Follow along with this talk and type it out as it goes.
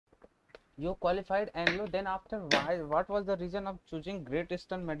You qualified Anglo, then after why? What was the reason of choosing Great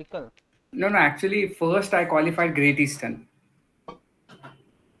Eastern Medical? No, no, actually, first I qualified Great Eastern.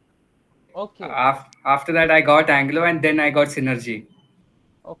 Okay, After that, I got Anglo and then I got Synergy.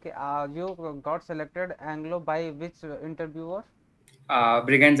 okay. You got selected Anglo by which interviewer?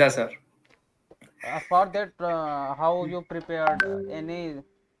 Briganza, sir. For that, how you prepared? Any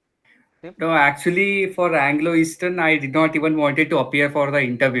tip? No, actually, for Anglo Eastern, I did not even wanted to appear for the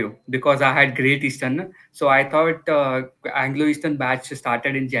interview because I had Great Eastern. So I thought Anglo Eastern batch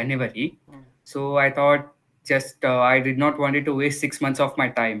started in January. Hmm. So I thought just I did not wanted to waste 6 months of my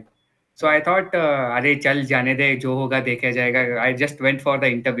time. So I thought, अरे चल जाने दे जो होगा देखा जाएगा. I just went for the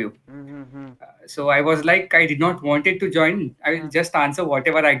interview. Mm-hmm. So I was like, I did not wanted to join. I will just answer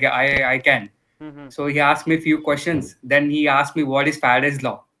whatever I can. Mm-hmm. So he asked me a few questions. Then he asked me what is Faraday's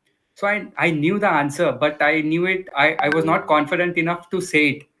law. So I knew the answer, but I knew it. I was not confident enough to say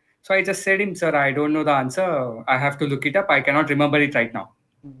it. So I just said him, sir, I don't know the answer. I have to look it up. I cannot remember it right now.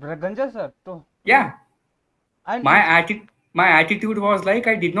 Ganja sir, to you Yeah, and my he. my attitude was like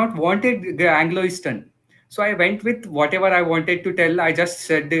I did not wanted the Anglo Eastern. So I went with whatever I wanted to tell. I just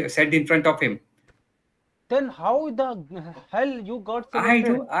said in front of him. Then how the hell you got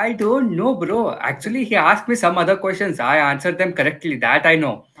selected? I don't know, bro. Actually, he asked me some other questions. I answered them correctly. That I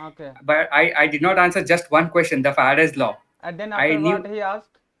know. Okay. But I did not answer just one question, the Faraday's law. And then I after what knew he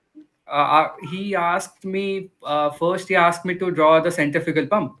asked? he asked me first. He asked me to draw the centrifugal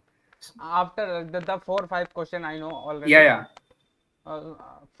pump. After the 4 5 question I know Yeah, already. yeah,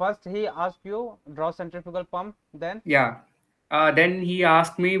 First he asked you draw centrifugal pump. Then yeah. Then he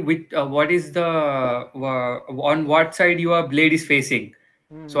asked me with what is the on what side your blade is facing.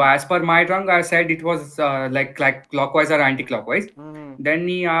 So hmm as per my drawing, I said it was like clockwise or anti-clockwise. hmm Then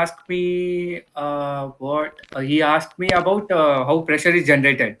he asked me what he asked me about how pressure is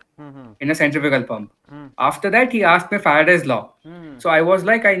generated hmm in a centrifugal pump. hmm After that, he asked me Faraday's law. hmm So I was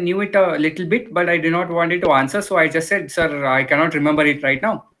like, I knew it a little bit, but I did not want it to answer. So I just said, sir, I cannot remember it right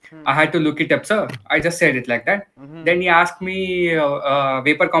now. I had to look it up, sir. I just said it like that. hmm Then he asked me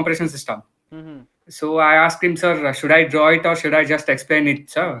vapor compression system. hmm So I asked him, sir, should I draw it or should I just explain it,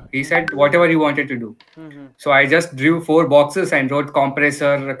 sir? He said, whatever you wanted to do. hmm So I just drew 4 boxes and wrote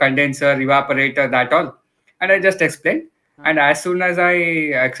compressor, condenser, evaporator, that all. And I just explained. And as soon as I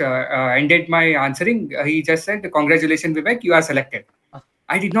ended my answering, he just said, congratulations, Vivek, you are selected.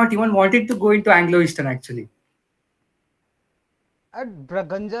 I did not even wanted to go into Anglo-Eastern actually. And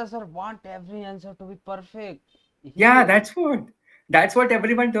Ganja sir want every answer to be perfect. Yeah, He that's what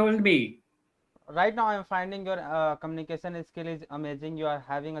everyone told me. right now I am finding your communication skill is amazing. You are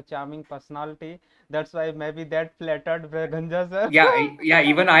having a charming personality. That's why maybe that flattered Ganja sir. Yeah, yeah,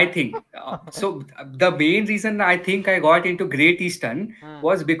 even I think. So the main reason I think I got into Great Eastern Hmm.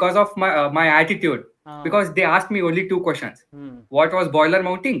 was because of my attitude. Uh, Because they asked me only 2 questions. hmm. What was boiler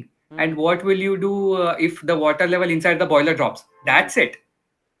mounting? Hmm. And what will you do if the water level inside the boiler drops? Hmm. That's it.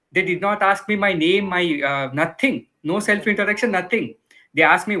 They did not ask me my name, my nothing. No Okay. self-introduction, nothing. They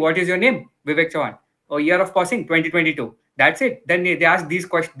asked me, what is your name? Vivek Chavan. Oh, year of passing, 2022. That's it. Then they asked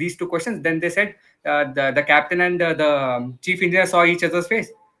these 2 questions. Then they said, the captain and the chief engineer saw each other's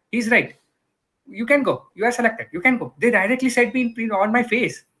face. He's right. You can go. You are selected. You can go. They directly said me on my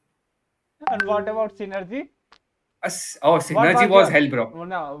face. And what about synergy? Oh, What synergy was was your hell, bro.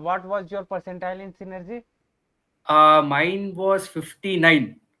 no? What was your percentile in synergy? Mine was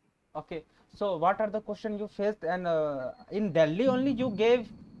 59. Okay. So what are the question you faced? And in Delhi only you gave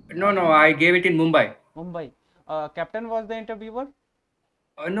No, no, I gave it in Mumbai. Mumbai. Captain was the interviewer.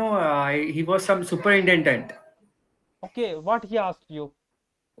 No, he was some superintendent. Okay. What he asked you?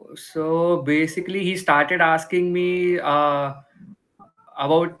 So basically, he started asking me about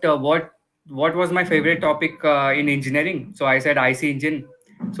what was my favorite topic in engineering. So I said IC engine.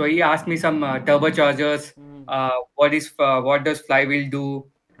 So he asked me some turbochargers. Hmm. What does flywheel do?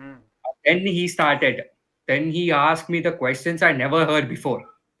 Hmm. Then he started. Then he asked me the questions I never heard before,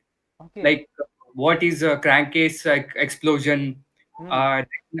 Okay. like what is a crankcase explosion. Hmm. uh,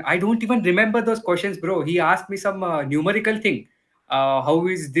 I don't even remember those questions, bro. He asked me some numerical thing. How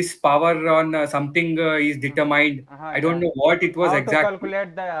is this power on something is determined? I don't Yeah. know what it was How to exactly.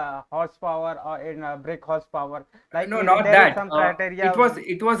 calculate the horsepower or in brake horsepower? Like No, not there is that. some criteria.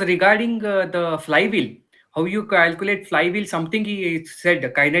 It was regarding the flywheel. How you calculate flywheel? Something he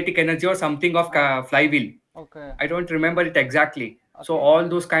said kinetic energy or something of flywheel. Okay. I don't remember it exactly. So Okay. all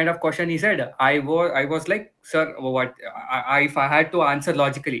those kind of question he said, I was like, sir, what? If I had to answer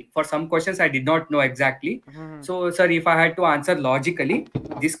logically for some questions, I did not know exactly. Hmm. So, sir, if I had to answer logically,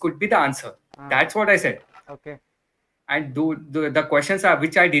 this could be the answer. Uh, That's what I said. okay. and the questions are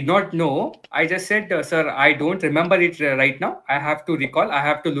which I did not know. I just said, sir, I don't remember it right now. I have to recall. I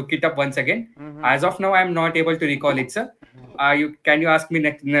have to look it up once again. Mm-hmm. As of now, I am not able to recall it, sir. You ask me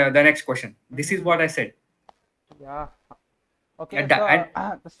the next question? This is Mm-hmm. what I said. Yeah. Okay, At so the,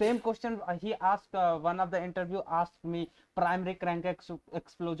 and the same question he asked, one of the interview asked me primary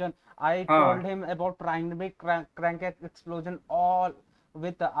explosion. I told him about primary crank explosion, all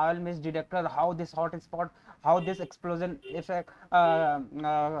with the oil mist detector, how this hot spot, how this explosion effect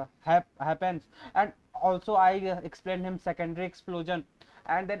happens, and also I explained him secondary explosion.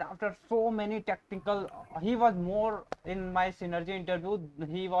 And then after so many technical, he was more in my synergy interview.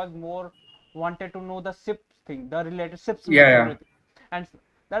 He was more wanted to know the ship thing, the related ships yeah, yeah. maturity, and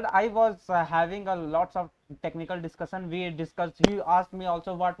that I was having a lots of technical discussion. We discussed. He asked me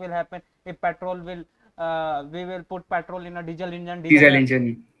also what will happen if petrol will we will put petrol in a diesel engine. Diesel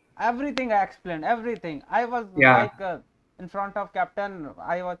engine. Everything I explained. Everything. I was Yeah. like in front of captain.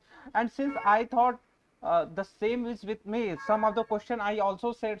 I was, and since I thought. The same is with me. Some of the question I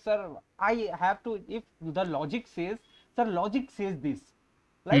also said, sir, I have to. If the logic says, sir, logic says this,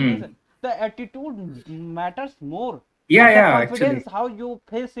 like this. Hmm. The attitude matters more, Yeah, and the yeah. confidence Actually, how you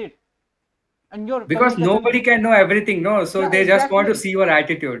face it, and your because communication. nobody can know everything, no. So Yeah, they just want to exactly. see your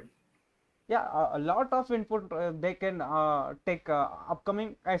attitude. Yeah, a lot of input they can take.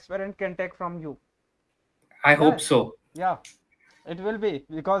 Upcoming aspirant can take from you. I Yeah, hope so. yeah. It will be,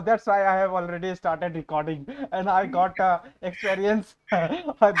 because that's why I have already started recording and I got experience. You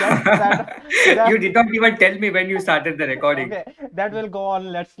That did not even tell me when you started the recording. okay, that will go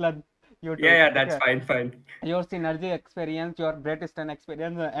on Let's Learn Yeah, YouTube. yeah, that's Okay, fine, fine. your synergy experience, your Great Eastern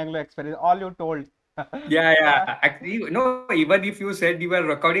experience, Anglo experience, all you told. Yeah, Yeah. yeah. Actually, no, even if you said you were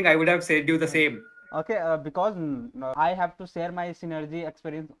recording, I would have said you the same. Okay, because I have to share my synergy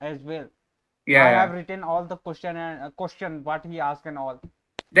experience as well. Yeah, I yeah. have written all the question and question what he asked and all.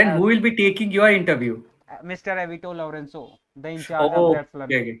 Then Uh, who will be taking your interview? Mr. Evito Lorenzo, the in charge of Oh, Let's Learn.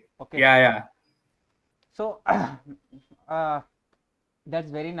 okay, okay. Okay, Yeah, yeah. so uh, that's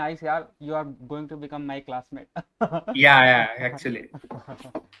very nice, yeah. You are going to become my classmate. Yeah, yeah, actually.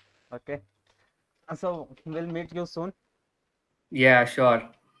 Okay, so we'll meet you soon. Yeah, sure.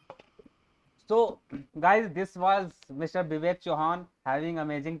 So, guys, this was Mr. Vivek Chauhan, having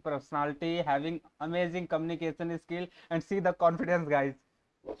amazing personality, having amazing communication skill, and see the confidence, guys.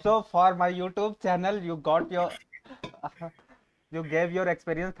 So, for my YouTube channel, you got your, you gave your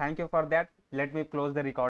experience. Thank you for that. Let me close the recording.